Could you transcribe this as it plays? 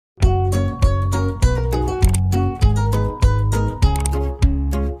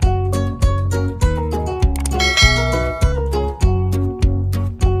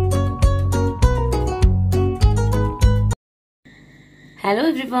Hello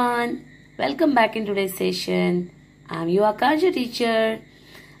everyone, welcome back in today's session. I'm your Akarja teacher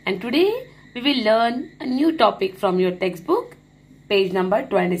and today we will learn a new topic from your textbook, page number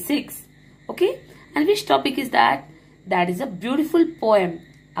 26. Okay, and which topic is that? That is a beautiful poem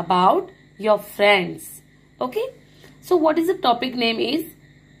about your friends. Okay, so what is the topic name is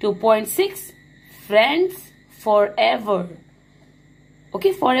 2.6 Friends Forever.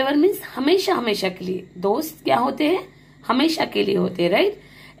 Okay, forever means हमेशा हमेशा के लिए. दोस्त क्या होते हैं? हमेशा के लिए होते हैं, right?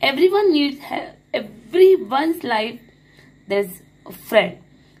 everyone's life there's a friend.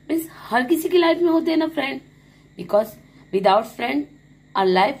 Means हर किसी की लाइफ में होते हैं ना friend, because without friend our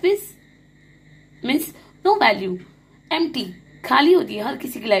life is means no value, empty, खाली होती है हर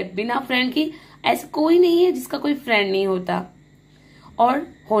किसी की लाइफ. बिना फ्रेंड की ऐसा कोई नहीं है जिसका कोई फ्रेंड नहीं होता, और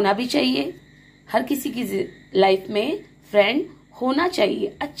होना भी चाहिए. हर किसी की लाइफ में फ्रेंड होना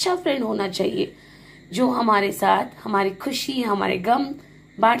चाहिए, अच्छा फ्रेंड होना चाहिए जो हमारे साथ हमारी खुशी हमारे गम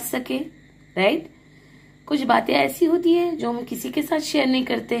बांट सके, राइट? कुछ बातें ऐसी होती है जो हम किसी के साथ शेयर नहीं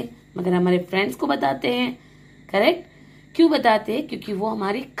करते मगर हमारे फ्रेंड्स को बताते हैं, करेक्ट? क्यों बताते हैं? क्योंकि वो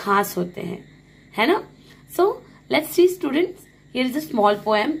हमारे खास होते हैं, है ना? So let's see students, here is a small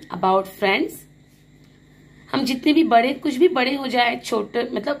poem about friends. हम जितने भी बड़े, कुछ भी बड़े हो जाए, छोटे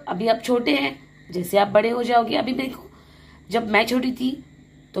मतलब अभी आप छोटे हैं, जैसे आप बड़े हो जाओगे. अभी देखो, जब मैं छोटी थी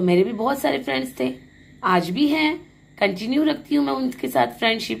तो मेरे भी बहुत सारे फ्रेंड्स थे, आज भी हैं, कंटिन्यू रखती हूँ मैं उनके साथ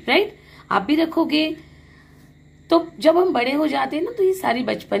फ्रेंडशिप, राइट? आप भी रखोगे. तो जब हम बड़े हो जाते हैं ना, तो ये सारी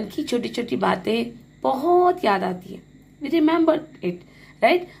बचपन की छोटी छोटी बातें बहुत याद आती है. We remember it,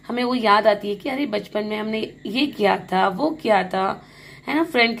 right? हमें वो याद आती है कि अरे बचपन में हमने ये किया था, वो किया था, है ना?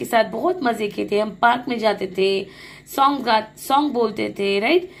 फ्रेंड के साथ बहुत मजे किए थे. हम पार्क में जाते थे, सॉन्ग बोलते थे,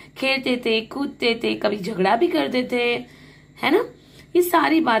 राइट? खेलते थे, कूदते थे, कभी झगड़ा भी करते थे, है ना? ये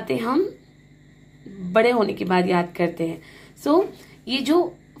सारी बातें हम बड़े होने के बाद याद करते हैं. सो ये जो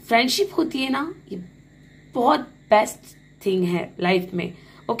फ्रेंडशिप होती है ना, ये बहुत बेस्ट थिंग है लाइफ में.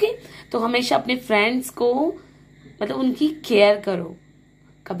 ओके, तो हमेशा अपने फ्रेंड्स को मतलब उनकी केयर करो,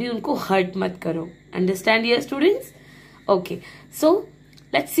 कभी उनको हर्ट मत करो. Understand dear students? Okay, so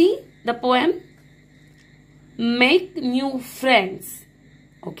let's see the poem. Make new friends.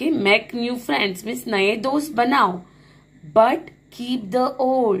 Okay, make new friends means नए दोस्त बनाओ, बट कीप द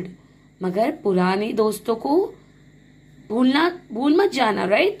ओल्ड. मगर पुराने दोस्तों को भूल मत जाना,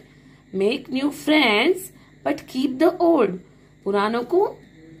 right? Make new friends but keep the old. पुरानों को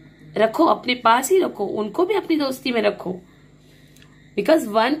रखो, अपने पास ही रखो, उनको भी अपनी दोस्ती में रखो. Because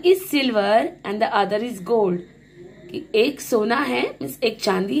one is silver and the other is gold. कि एक सोना है मीन्स एक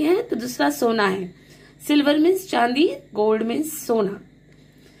चांदी है, तो दूसरा सोना है. सिल्वर मीन्स चांदी, गोल्ड मीन्स सोना,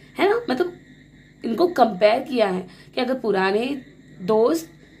 है ना? मतलब इनको कंपेयर किया है कि अगर पुराने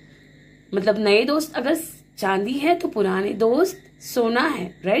दोस्त मतलब नए दोस्त अगर चांदी है तो पुराने दोस्त सोना है,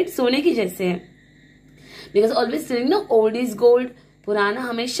 राइट? सोने की जैसे है. Because always saying no old is gold. पुराना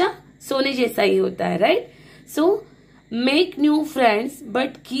हमेशा सोने जैसा ही होता है, right? So make new friends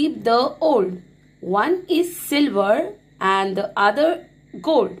but keep the old. One is silver and the other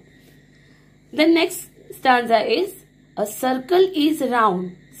gold. The next stanza is a circle is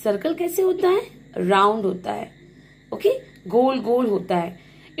round. Circle कैसे होता है? Round होता है. ओके, गोल गोल होता है.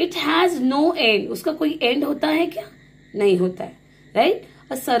 It has no and. उसका कोई and होता है क्या? नहीं होता है, right?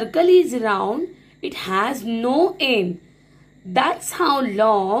 A circle is round, it has no and. That's how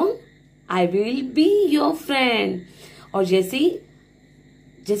long I will be your friend. और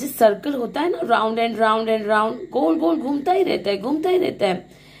जैसे सर्कल होता है ना, round and round and round, गोल गोल घूमता ही रहता है, घूमता ही रहता है,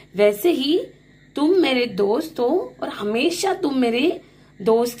 वैसे ही तुम मेरे दोस्त हो और हमेशा तुम मेरे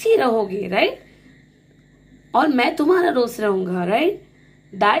दोस्त ही रहोगे, राइट? और मैं तुम्हारा दोस्त रहूंगा, right?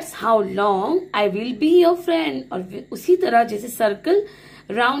 That's how long I will be your friend. और उसी तरह जैसे circle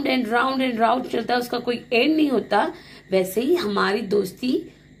round and round and round चलता है, उसका कोई एंड नहीं होता, वैसे ही हमारी दोस्ती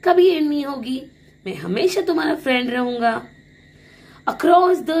कभी एंड नहीं होगी. मैं हमेशा तुम्हारा फ्रेंड रहूंगा.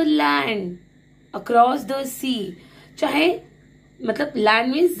 Across the land, across the सी. चाहे मतलब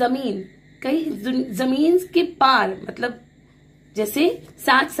लैंड मीन्स जमीन, कहीं जमीन के पार, मतलब जैसे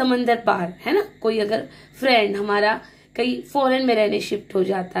 7 समंदर पार, है ना? कोई अगर फ्रेंड हमारा कहीं फॉरेन में रहने शिफ्ट हो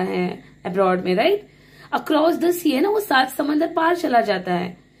जाता है, अब्रॉड में, राइट? अक्रॉस द सी है ना, वो 7 समंदर पार चला जाता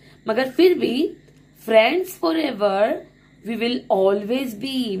है, मगर फिर भी friends for ever we will always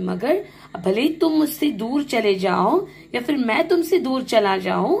be. मगर भले ही तुम मुझसे दूर चले जाओ या फिर मैं तुमसे दूर चला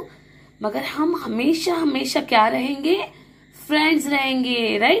जाऊं, मगर हम हमेशा हमेशा क्या रहेंगे? फ्रेंड्स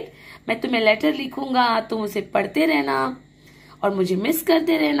रहेंगे, राइट? मैं तुम्हें लेटर लिखूंगा, तुम उसे पढ़ते रहना और मुझे मिस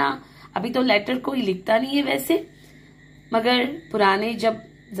करते रहना. अभी तो लेटर कोई लिखता नहीं है वैसे, मगर पुराने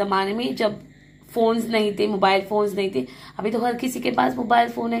जमाने में जब फोन्स नहीं थे, मोबाइल फोन्स नहीं थे। अभी तो हर किसी के पास मोबाइल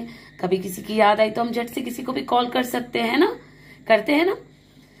फोन है। कभी किसी की याद आई तो हम झट से किसी को भी कॉल कर सकते हैं ना, करते हैं ना।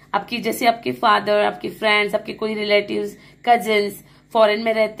 आपकी जैसे आपके फादर, आपके फ्रेंड्स, आपके कोई रिलेटिव्स, कजिन्स फॉरेन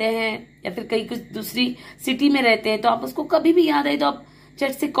में रहते हैं या फिर कहीं कुछ दूसरी सिटी में रहते हैं, तो आप उसको कभी भी याद आई तो आप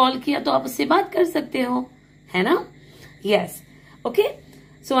झट से कॉल किया तो आप उससे बात कर सकते हो, है ना। Yes, okay.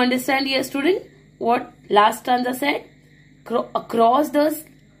 So understand dear student what last stanza said,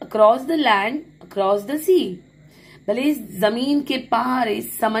 across the land, across the सी। भले इस जमीन के पार,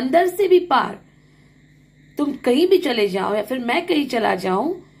 इस समंदर से भी पार तुम कहीं भी चले जाओ या फिर मैं कहीं चला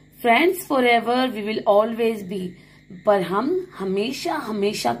जाऊं, friends for ever we will always be. पर हम हमेशा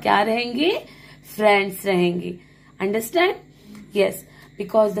हमेशा क्या रहेंगे, फ्रेंड्स रहेंगे। Understand? Yes,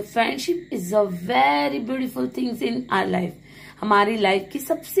 because the friendship is a very beautiful things in our life. हमारी लाइफ की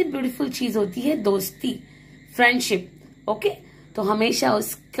सबसे ब्यूटीफुल चीज होती है दोस्ती, फ्रेंडशिप। ओके, तो हमेशा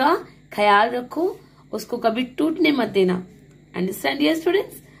उसका ख्याल रखो, उसको कभी टूटने मत देना। Understand dear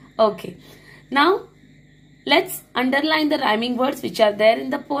students? Okay, now let's underline the rhyming words which are there in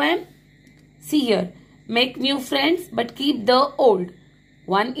the poem. See here, make new friends but keep the old.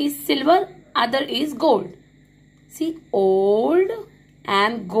 One is silver, other is gold. See, old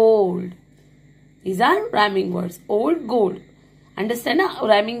and gold. These are rhyming words. Old, gold. Understand?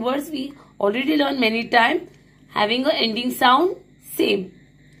 Rhyming words we already learned many times. Having a ending sound, same.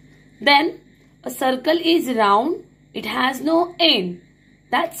 Then, a circle is round. It has no end.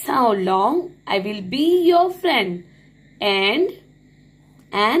 That's how long I will be your friend. And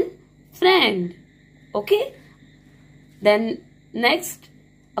friend. Okay? Then next,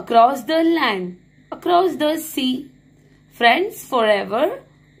 across the land, across the sea, friends forever,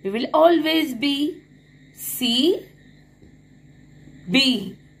 we will always be. C,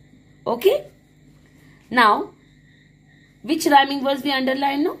 B. Okay? Now, which rhyming words we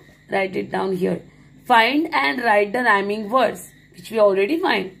underline now? Write it down here. Find and write the rhyming words, which we already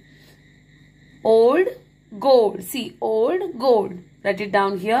find. Old, gold. See, old, gold. Write it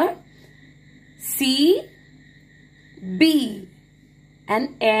down here. C, B. And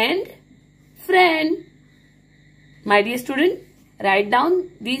friend. My dear student, write down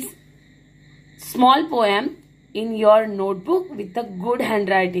this small poem in your notebook with a good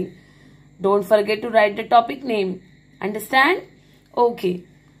handwriting. Don't forget to write the topic name. Understand? Okay.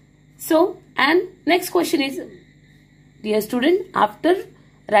 So, and next question is, dear student, after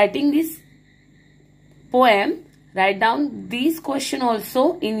writing this poem, write down these question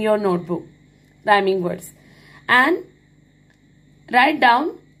also in your notebook, rhyming words. And write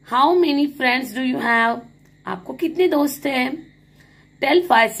down how many friends do you have. आपको कितने दोस्त हैं? Tell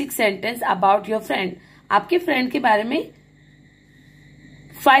 5-6 sentences about your friend. आपके friend के बारे में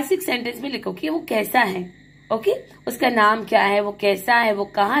 5-6 sentences में लिखो कि वो कैसा है। ओके, उसका नाम क्या है, वो कैसा है, वो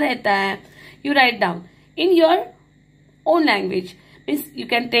कहाँ रहता है। You write down in your own language. Means you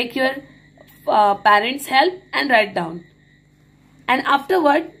can take your parents' help and write down. And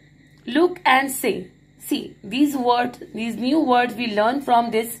afterward, look and say. See, these words, these new words we learn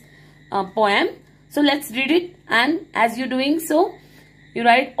from this poem. So let's read it. And as you're doing so, you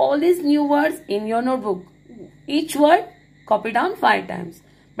write all these new words in your notebook. Each word, copy down 5 times.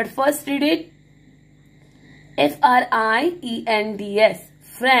 But first read it. Friends.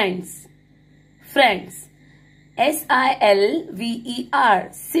 Friends. Friends. Silver.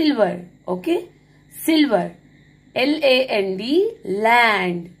 Silver. Okay. Silver. Land.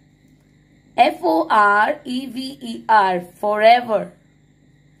 Land. Forever. Forever.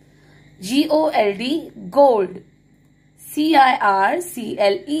 Gold. Gold. Circle.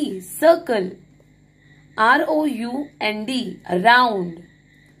 Circle. Round. Round.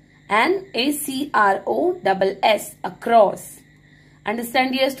 And across. Across.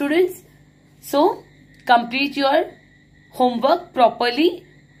 Understand, dear students? So, complete your homework properly.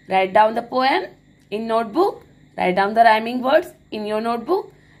 Write down the poem in notebook. Write down the rhyming words in your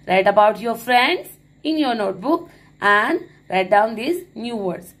notebook. Write about your friends in your notebook. And write down these new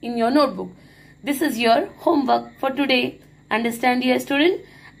words in your notebook. This is your homework for today. Understand, dear student?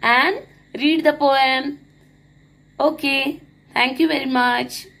 And read the poem. Okay. Thank you very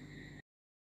much.